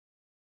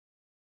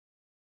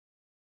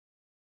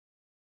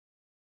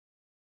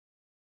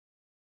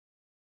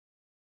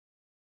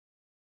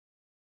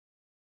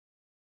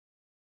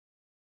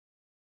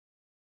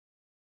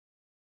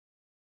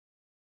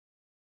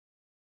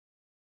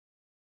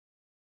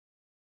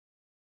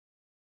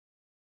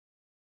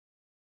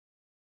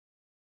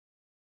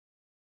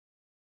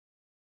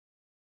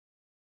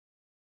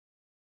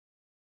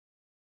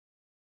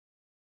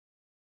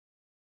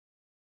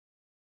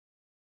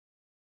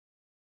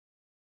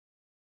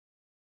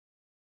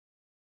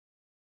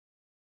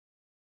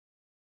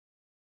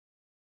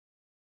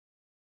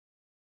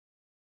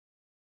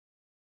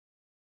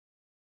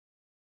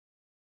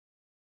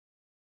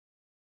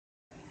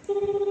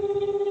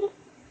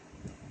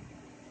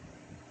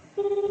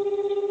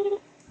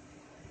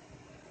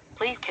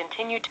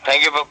continue to...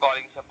 Thank you for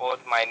calling support.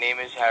 My name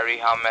is Harry.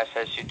 How may I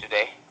assist you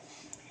today?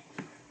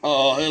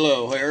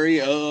 Hello,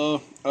 Harry.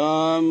 I'm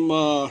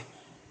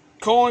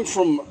calling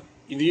from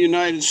the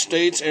United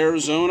States,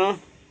 Arizona.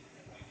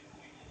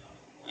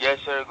 Yes,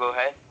 sir. Go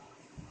ahead.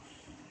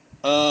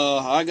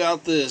 I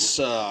got this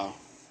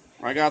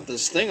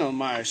thing on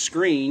my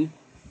screen.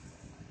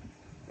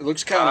 It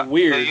looks kind of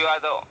weird. So you are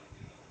the...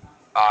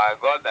 I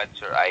got that,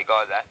 sir. I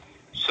got that.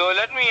 So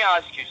let me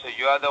ask you, sir.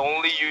 You are the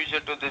only user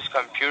to this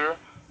computer,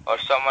 or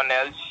someone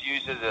else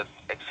uses it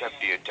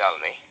except you? Tell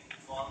me.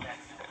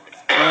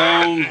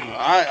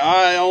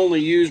 I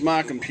only use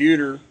my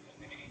computer.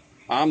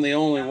 I'm the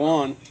only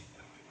one.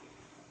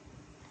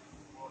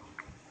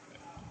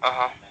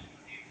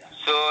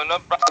 So no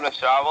problem,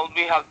 sir. I will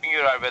be helping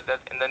you right with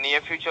that in the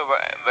near future.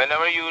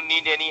 Whenever you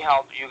need any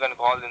help, you can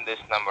call in this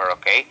number,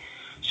 okay?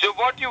 So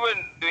what you were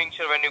doing,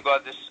 sir, when you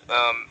got this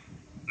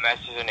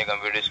message on your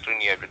computer screen,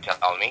 you have to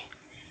tell me.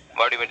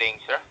 What you were doing,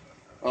 sir?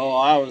 Oh,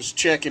 I was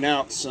checking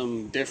out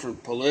some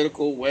different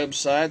political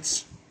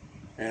websites,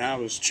 and I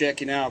was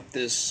checking out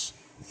this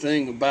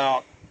thing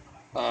about...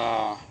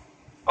 No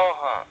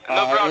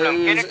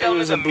problem. Can you tell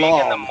me the make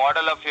and the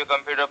model of your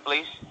computer,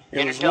 please?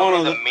 Can you tell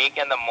me the make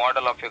and the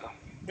model of your computer?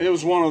 It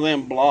was one of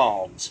them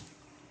blogs.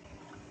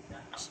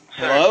 Sir,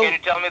 hello? Can you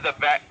tell me the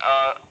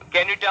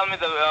can you tell me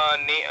the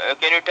name?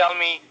 Can you tell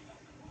me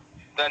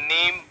the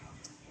name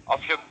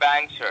of your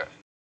bank, sir?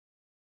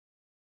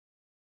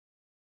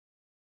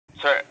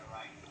 Sir,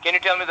 can you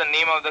tell me the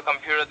name of the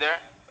computer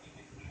there?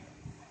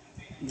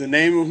 The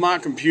name of my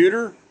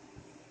computer?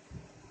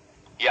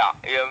 Yeah,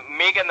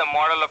 make and the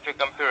model of your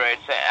computer.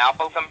 It's an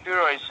Apple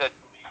computer or it's a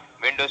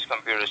Windows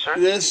computer, sir?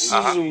 This is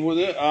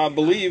I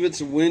believe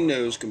it's a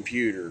Windows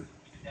computer.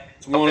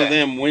 It's one of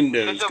them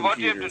Windows computers. So what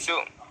do you have to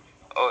do?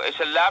 Oh, it's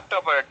a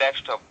laptop or a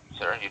desktop,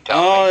 sir? You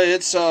tell me.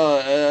 It's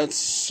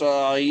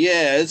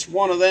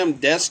one of them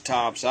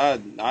desktops.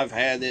 I've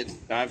had it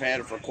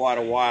for quite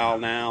a while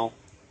now.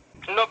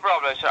 No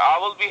problem, sir. I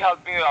will be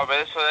helping you out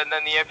with it so that in the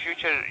near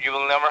future you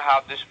will never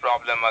have this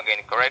problem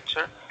again, correct,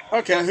 sir?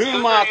 Okay, who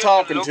am I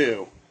talking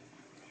to?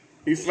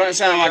 You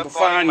sound like a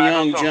fine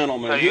young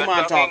gentleman. Who am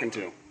I talking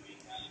to?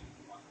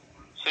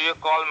 So you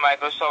call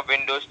Microsoft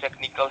Windows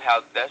Technical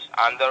Help Desk.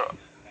 I'm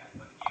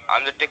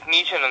the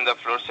technician on the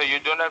floor, so you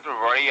don't have to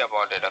worry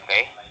about it,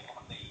 okay?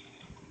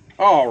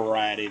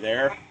 Alrighty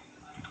there.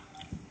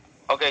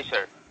 Okay,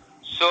 sir.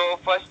 So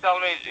first tell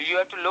me, you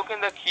have to look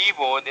in the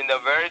keyboard in the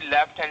very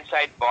left-hand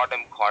side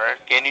bottom corner.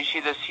 Can you see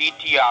the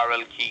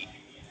CTRL key?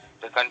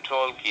 The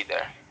control key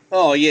there.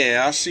 Oh,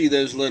 yeah, I see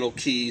those little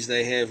keys.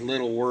 They have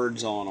little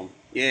words on them.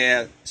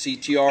 Yeah,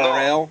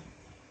 CTRL? No.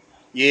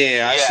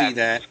 Yeah, I see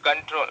that.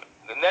 Control.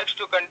 Next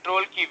to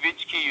control key,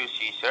 which key you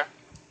see, sir?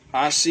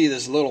 I see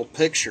this little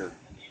picture.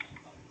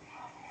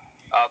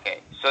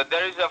 Okay, so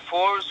there is a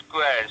 4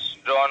 squares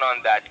drawn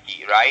on that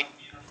key, right?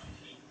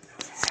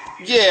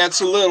 Yeah,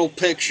 it's a little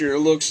picture. It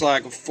looks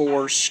like a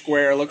 4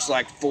 square. It looks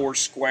like 4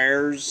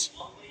 squares.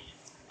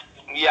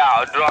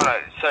 Yeah, drawn on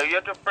it. So you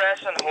have to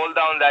press and hold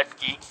down that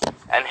key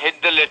and hit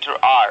the letter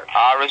R.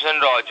 R is in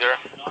Roger.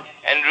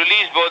 And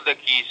release both the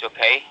keys,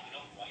 okay?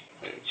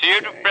 So you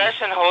have to press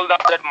and hold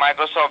down that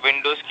Microsoft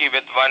Windows key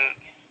with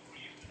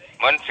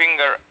one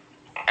finger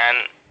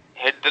and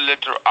hit the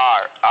letter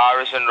R.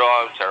 R is in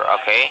Roger,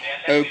 okay?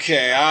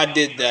 Okay, I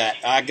did that.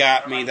 I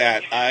got me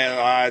that.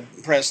 I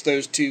pressed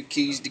those two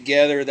keys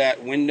together,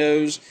 that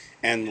Windows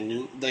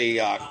and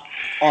the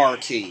R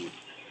key.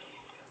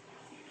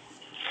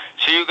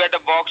 So you get a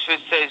box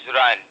which says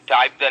run.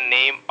 Type the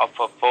name of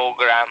a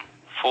program,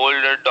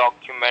 folder,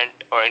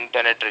 document, or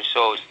internet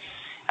resource.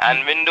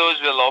 And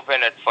Windows will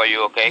open it for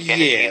you, okay? Can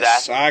you see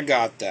that? Yes, I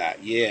got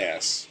that,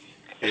 yes.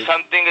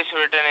 Something is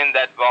written in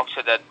that box,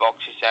 so that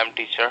box is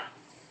empty, sir.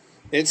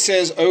 It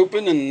says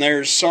open, and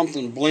there's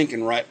something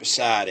blinking right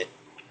beside it.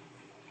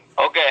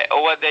 Okay,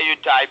 over there you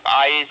type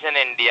I is in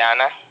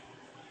Indiana.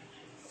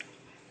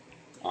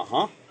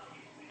 Uh-huh.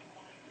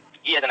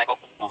 E as in Echo.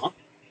 Uh-huh.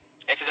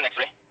 X is in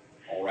X-ray.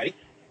 Alrighty.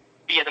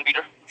 P as in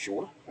Peter.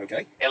 Sure,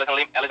 okay. L as in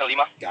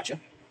Lima. Gotcha.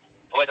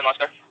 O as in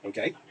Oscar.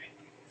 Okay.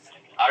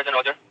 R as in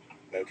Roger.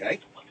 Okay.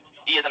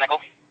 E as in Echo.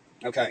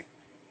 Okay.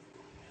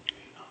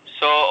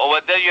 So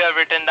over there you have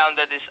written down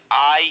that is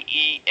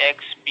I-E-X-P-L-O-R-E,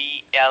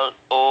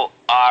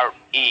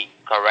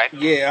 correct?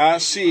 Yeah, I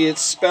see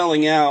it's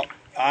spelling out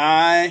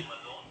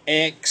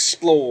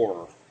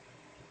I-Explore.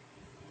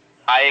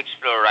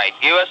 I-Explore, right.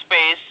 Give a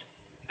space.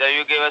 There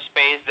you give a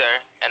space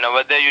there. And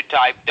over there you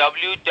type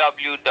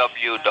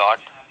www.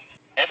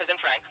 F as in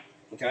Frank.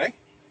 Okay.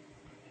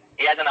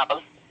 A as in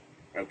Apple.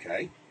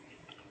 Okay.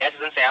 S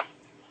as in Sam.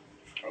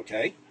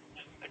 Okay.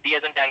 T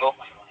as in Tango.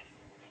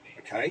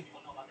 Okay.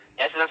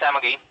 S as in Sam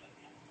again.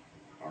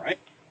 All right.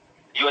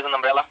 U as in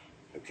umbrella.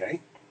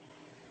 Okay.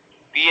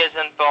 P as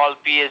in Paul,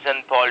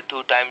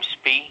 2 times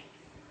P.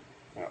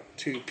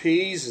 2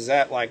 P's, is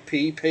that like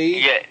PP?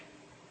 Yeah.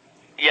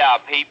 Yeah,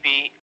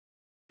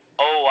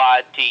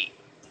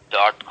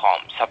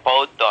 PPORT.com,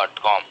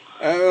 support.com.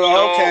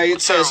 Oh, okay,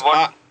 it says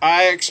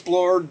I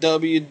explored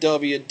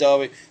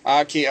www.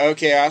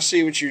 Okay, I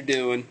see what you're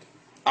doing.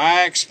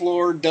 I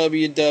explored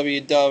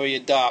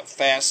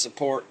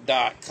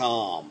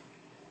www.fastsupport.com.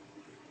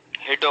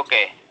 Hit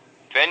OK.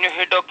 When you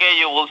hit OK,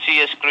 you will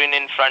see a screen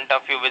in front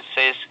of you which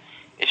says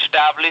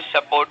establish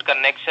support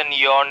connection,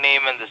 your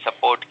name and the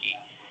support key.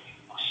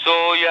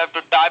 So you have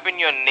to type in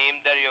your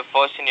name there, your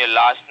first and your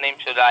last name,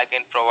 so that I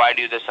can provide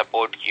you the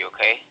support key,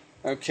 okay?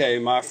 Okay,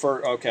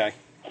 okay.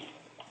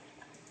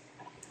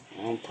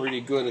 I'm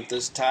pretty good at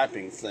this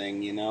typing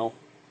thing, you know.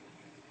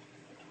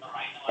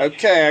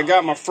 Okay, I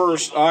got my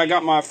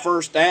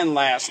first and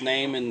last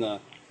name in the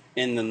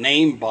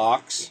name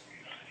box.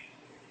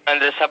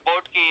 And the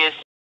support key is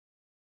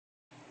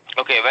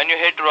okay. When you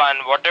hit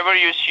run, whatever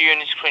you see on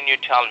the screen, you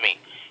tell me.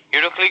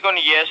 You have to click on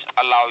yes,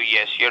 allow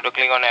yes. You have to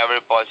click on every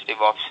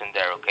positive option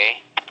there,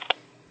 okay?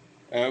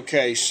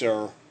 Okay,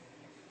 sir.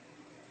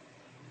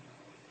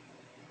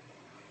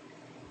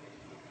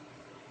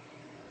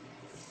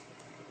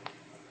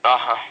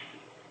 Uh-huh.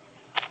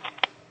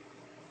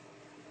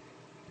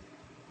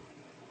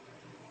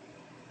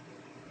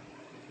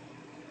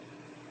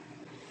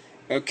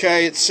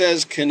 Okay, it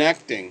says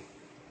connecting.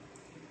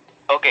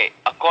 Okay,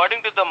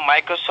 according to the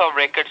Microsoft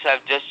records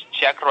I've just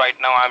checked right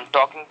now, I'm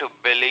talking to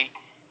Billy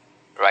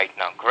right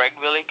now. Correct,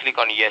 Billy? Click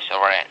on yes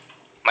or N.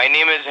 My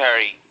name is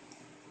Harry.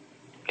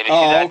 Can you see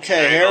that?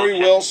 Okay, Harry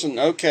Wilson.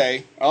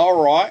 Okay, all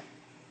right.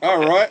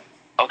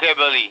 Okay,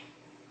 Billy.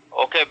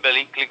 Okay,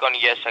 Billy. Click on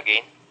yes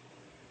again.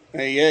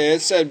 Hey, yeah,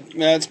 it said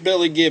that's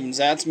Billy Gibbons.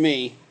 That's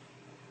me.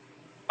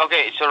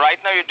 Okay, so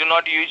right now you do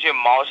not use your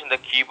mouse and the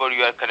keyboard.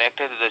 You are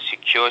connected to the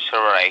secure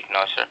server right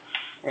now, sir.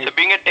 Right. So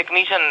being a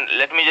technician,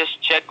 let me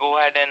just check. Go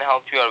ahead and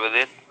help you out with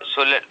it.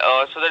 So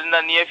so that in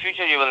the near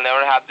future you will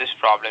never have this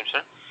problem,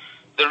 sir.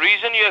 The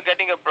reason you are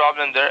getting a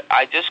problem there,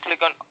 I just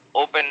click on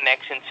Open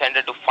Next in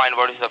Center to find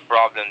what is the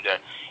problem there.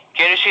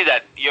 Can you see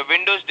that your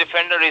Windows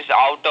Defender is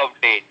out of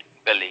date,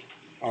 Billy?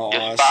 Oh,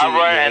 your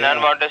spyware and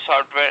unwanted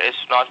software is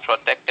not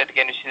protected.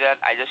 Can you see that?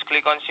 I just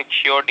click on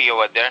security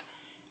over there.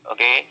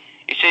 Okay.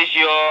 It says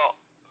your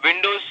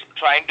Windows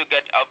trying to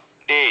get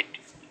update.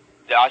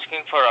 They're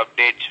asking for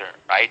update, sir,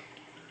 right?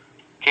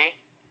 Okay.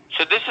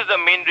 So this is the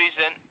main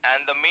reason,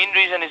 and the main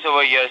reason is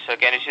over here, sir.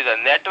 Can you see the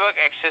network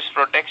access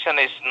protection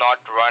is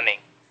not running?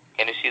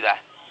 Can you see that?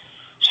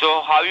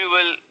 So how you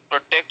will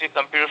protect your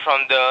computer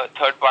from the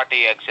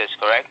third-party access,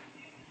 correct?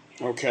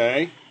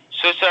 Okay.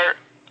 So, sir,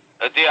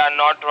 they are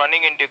not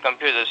running into your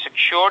computer. The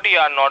security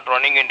are not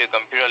running into your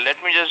computer.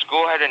 Let me just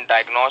go ahead and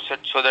diagnose it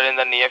so that in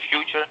the near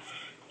future,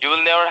 you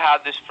will never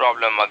have this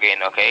problem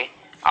again, okay?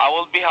 I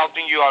will be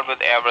helping you out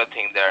with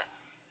everything there,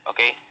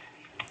 okay?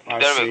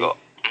 There we go.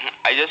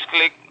 I just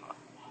click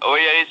over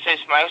here. It says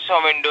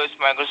Microsoft Windows,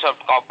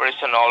 Microsoft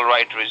Corporation, all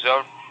right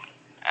reserved.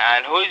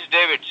 And who is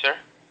David, sir?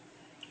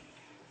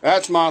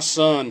 That's my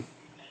son.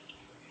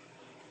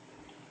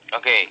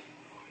 Okay.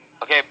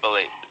 Okay,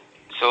 Billy.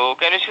 So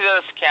can you see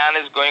that the scan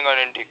is going on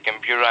into your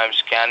computer? I'm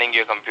scanning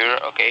your computer,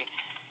 okay?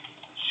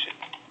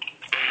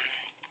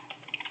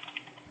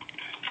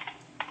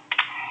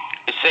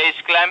 It says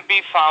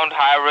Clampy found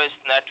high-risk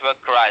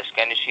network crash.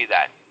 Can you see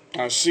that?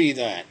 I see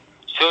that.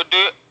 So do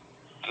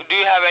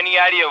you have any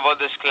idea what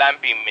this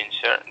Clampy means,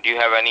 sir? Do you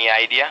have any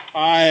idea?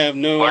 I have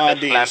no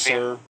idea,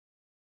 sir.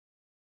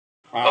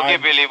 Okay,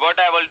 Billy, what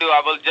I will do,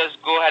 I will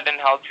just go ahead and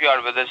help you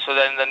out with it so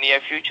that in the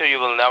near future you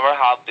will never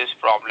have this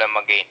problem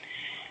again.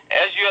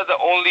 As you are the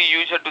only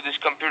user to this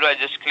computer, I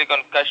just click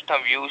on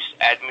Custom Use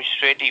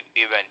Administrative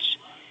Events.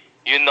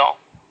 You know,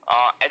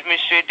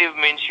 administrative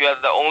means you are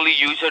the only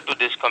user to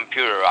this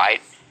computer,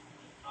 right?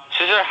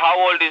 So, sir, how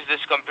old is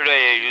this computer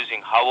you're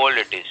using? How old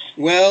it is?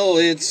 Well,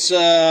 it's,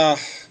 I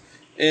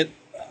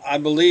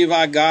believe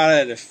I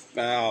got it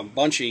a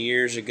bunch of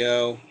years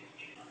ago.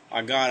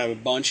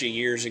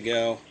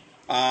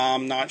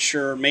 I'm not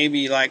sure,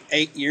 maybe like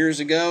 8 years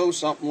ago,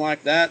 something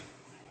like that.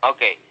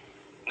 Okay,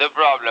 no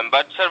problem.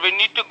 But, sir, we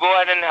need to go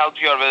ahead and help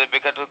you out with it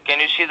because can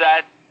you see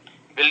that,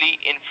 Billy,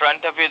 in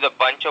front of you, the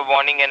bunch of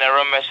warning and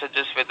error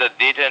messages with the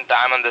date and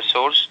time and the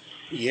source?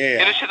 Yeah.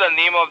 Can you see the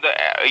name of the,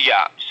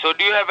 yeah. So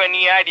do you have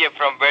any idea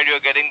from where you're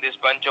getting this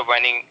bunch of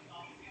warning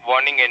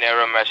and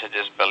error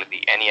messages,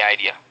 Billy? Any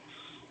idea?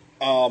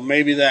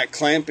 Maybe that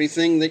Clampy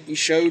thing that you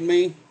showed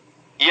me?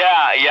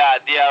 Yeah,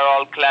 they are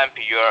all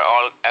Clampy. You are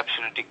all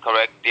absolutely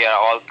correct. They are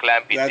all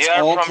Clampy. That's they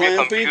are all from Clampy? Your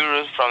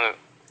computers from,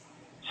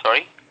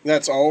 sorry?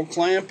 That's all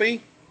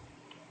Clampy?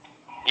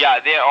 Yeah,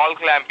 they are all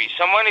Clampy.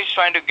 Someone is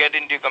trying to get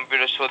into your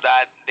computer so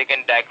that they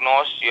can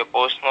diagnose your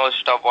personal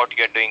stuff, what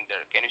you're doing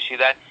there. Can you see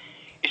that?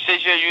 It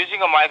says you're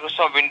using a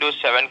Microsoft Windows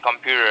 7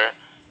 computer.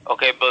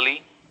 Okay,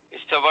 Billy.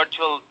 It's the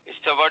virtual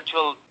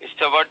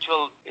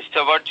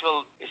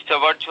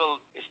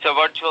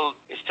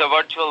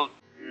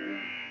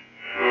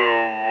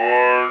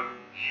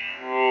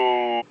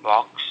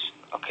box.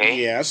 Okay.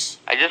 Yes.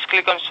 I just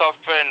click on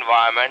software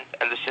environment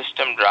and the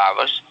system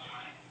drivers.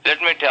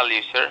 Let me tell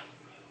you, sir.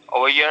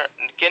 Over here,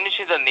 can you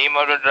see the name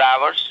of the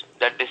drivers?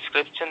 The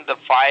description, the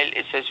file,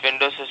 it says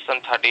Windows System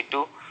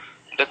 32.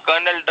 The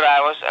kernel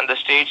drivers and the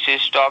state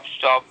says stop,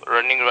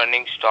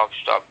 running, stop.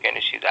 Can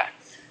you see that?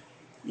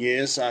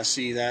 Yes, I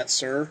see that,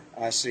 sir.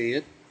 I see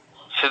it.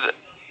 So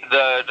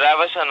the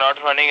drivers are not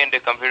running in the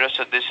computer,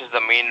 so this is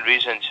the main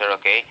reason, sir,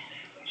 okay?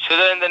 So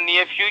that in the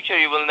near future,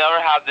 you will never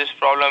have this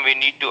problem. We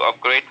need to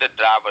upgrade the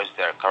drivers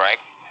there,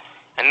 correct?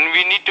 And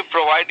we need to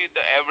provide you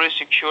the every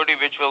security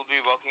which will be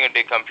working at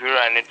the computer,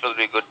 and it will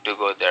be good to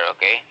go there,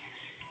 okay?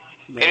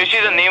 Can you see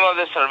the name of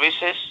the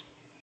services?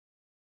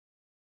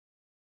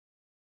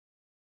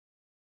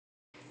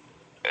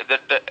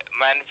 The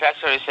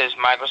manufacturer says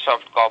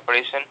Microsoft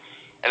Corporation,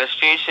 and the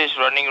stage says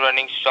running,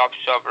 stop,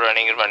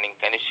 running.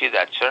 Can you see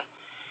that, sir?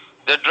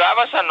 The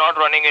drivers are not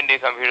running in the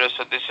computer,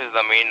 so this is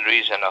the main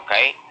reason,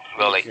 okay,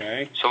 Billy?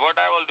 Okay. So what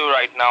I will do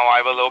right now,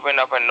 I will open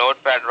up a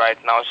notepad right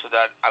now so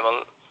that I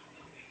will...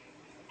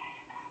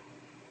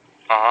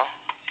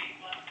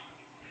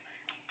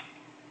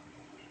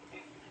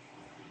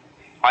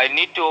 I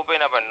need to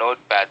open up a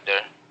notepad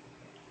there.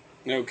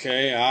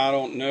 Okay, I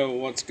don't know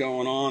what's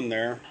going on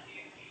there.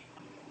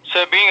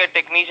 So being a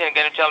technician,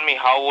 can you tell me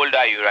how old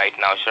are you right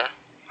now, sir?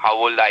 How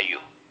old are you?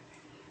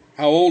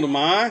 How old am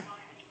I?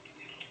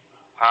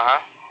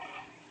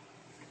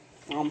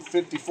 I'm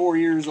 54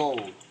 years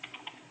old.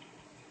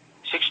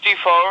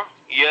 64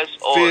 years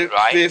old,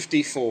 right?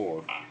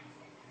 54.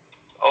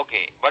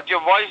 Okay, but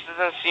your voice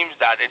doesn't seem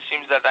that. It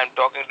seems that I'm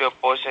talking to a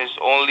person who's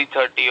only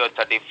 30 or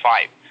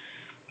 35.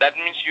 That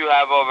means you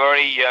have a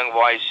very young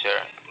voice,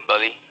 sir,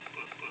 buddy.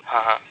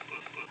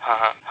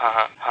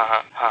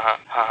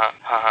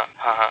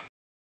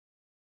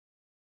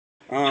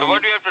 So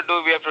what we have to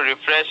do, we have to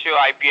refresh your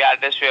IP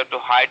address, we have to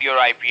hide your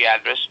IP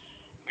address,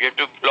 we have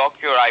to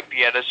block your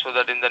IP address so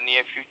that in the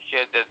near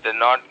future they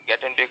not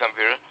get into your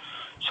computer.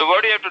 So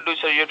what you have to do,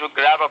 sir, you have to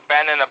grab a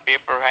pen and a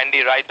paper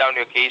handy, write down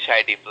your case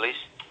ID, please.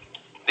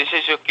 This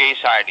is your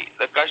case ID.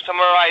 The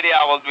customer ID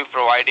I will be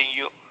providing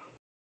you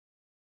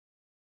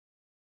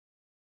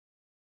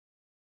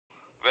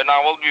when I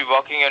will be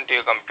working into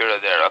your computer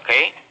there,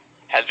 okay?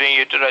 Helping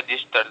you to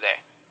register there.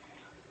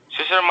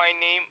 So sir, my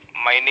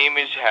name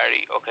is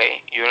Harry,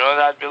 okay? You know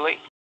that, Billy?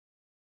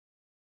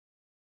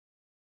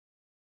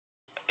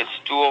 It's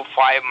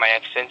 205, my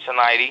extension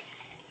ID.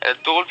 And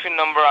the toll-free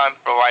number I'm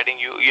providing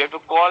you, you have to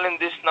call in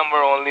this number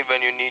only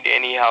when you need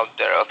any help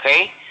there,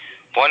 okay?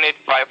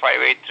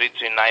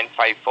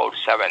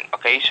 1-855-833-9547,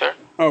 okay, sir?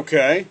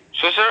 Okay.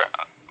 So sir,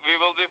 we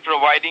will be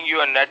providing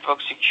you a network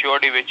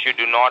security which you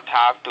do not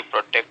have to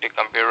protect your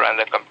computer, and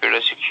the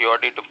computer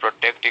security to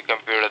protect your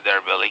computer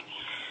there, Billy.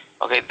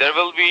 Okay, there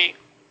will be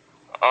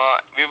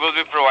we will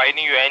be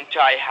providing you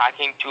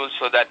anti-hacking tools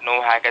so that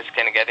no hackers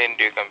can get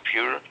into your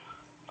computer.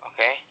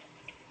 Okay?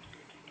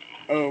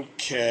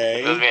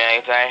 Okay.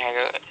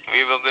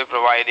 We will be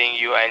providing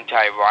you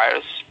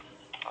antivirus.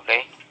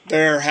 Okay?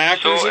 There are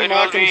hackers in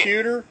my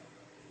computer?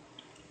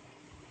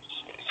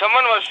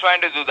 Someone was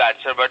trying to do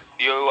that, sir, but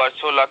you are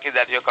so lucky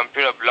that your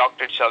computer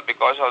blocked itself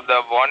because of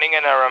the warning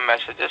and error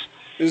messages.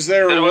 Is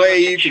there a way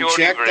you can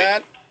check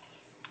that?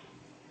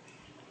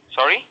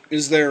 Sorry?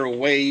 Is there a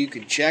way you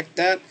can check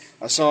that?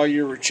 I saw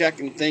you were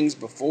checking things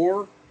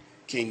before.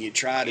 Can you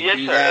try to do that?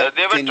 Yes, sir.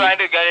 They were trying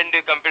to get into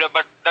the computer,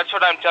 but that's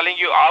what I'm telling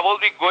you. I will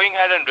be going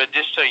ahead and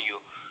register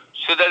you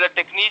so that the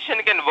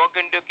technician can work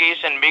into a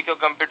case and make your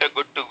computer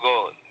good to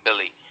go,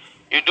 Billy.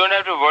 You don't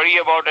have to worry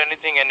about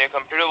anything, and your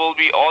computer will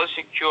be all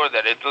secure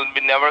there. It will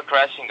be never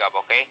crashing up,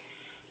 okay?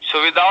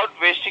 So without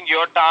wasting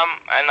your time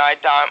and my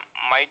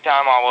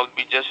time, I will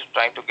be just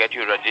trying to get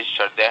you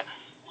registered there.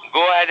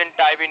 Go ahead and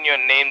type in your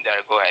name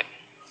there. Go ahead.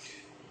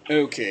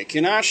 Okay.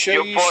 Can I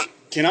show you?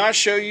 Can I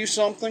show you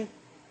something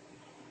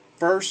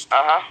first?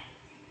 All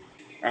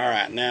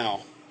right.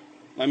 Now,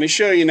 let me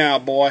show you now,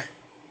 boy.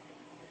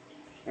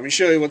 Let me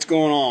show you what's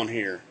going on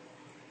here.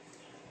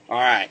 All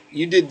right.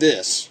 You did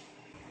this,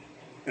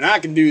 and I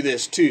can do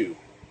this too.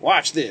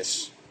 Watch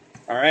this.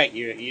 All right.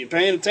 You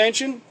paying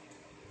attention?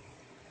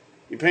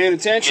 You paying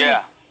attention?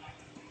 Yeah.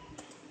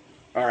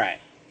 All right.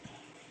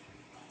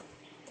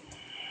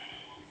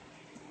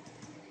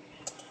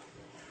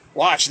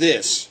 Watch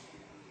this.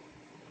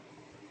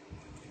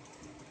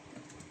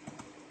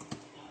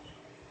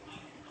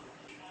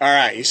 All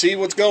right, you see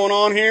what's going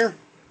on here?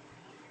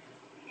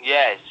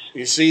 Yes.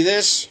 You see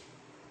this?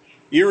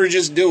 You were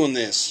just doing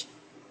this.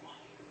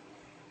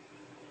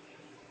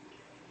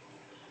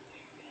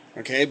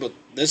 Okay, but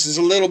this is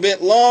a little bit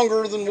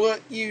longer than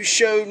what you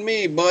showed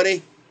me,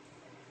 buddy.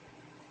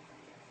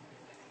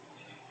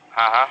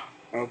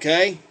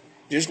 Okay?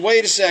 Just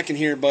wait a second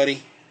here,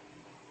 buddy.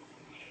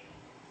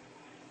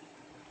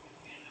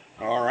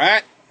 All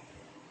right.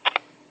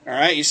 All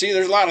right, you see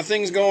there's a lot of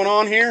things going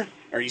on here?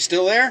 Are you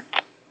still there?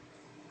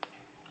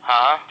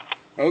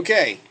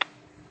 Okay.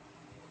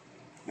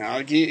 Now,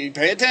 you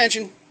pay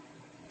attention.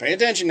 Pay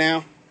attention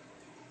now.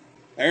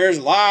 There's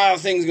a lot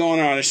of things going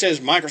on. It says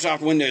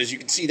Microsoft Windows. You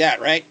can see that,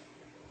 right?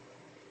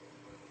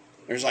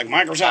 There's like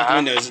Microsoft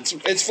Windows.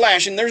 It's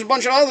flashing. There's a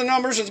bunch of other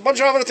numbers. There's a bunch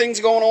of other things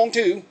going on,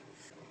 too.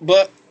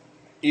 But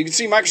you can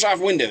see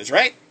Microsoft Windows,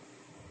 right?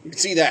 You can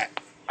see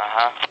that.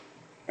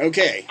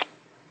 Okay.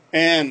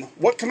 And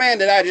what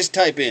command did I just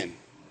type in?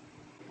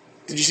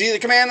 Did you see the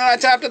command that I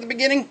typed at the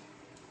beginning?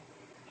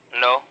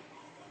 No.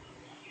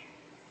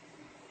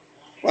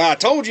 Well, I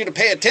told you to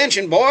pay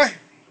attention, boy.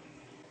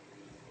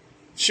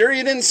 Sure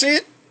you didn't see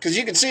it? Because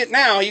you can see it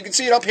now. You can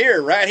see it up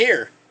here, right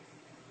here.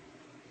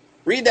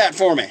 Read that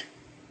for me.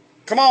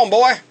 Come on,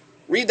 boy.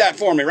 Read that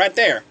for me right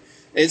there.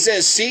 It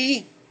says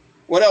C.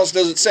 What else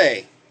does it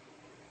say?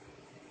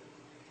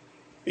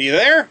 Are you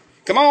there?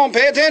 Come on,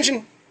 pay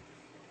attention.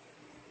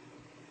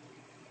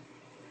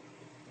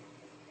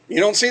 You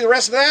don't see the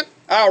rest of that?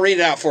 I'll read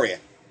it out for you.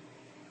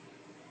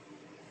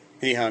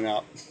 He hung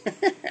up.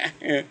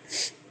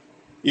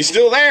 You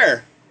still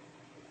there?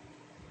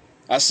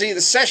 I see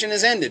the session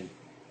has ended.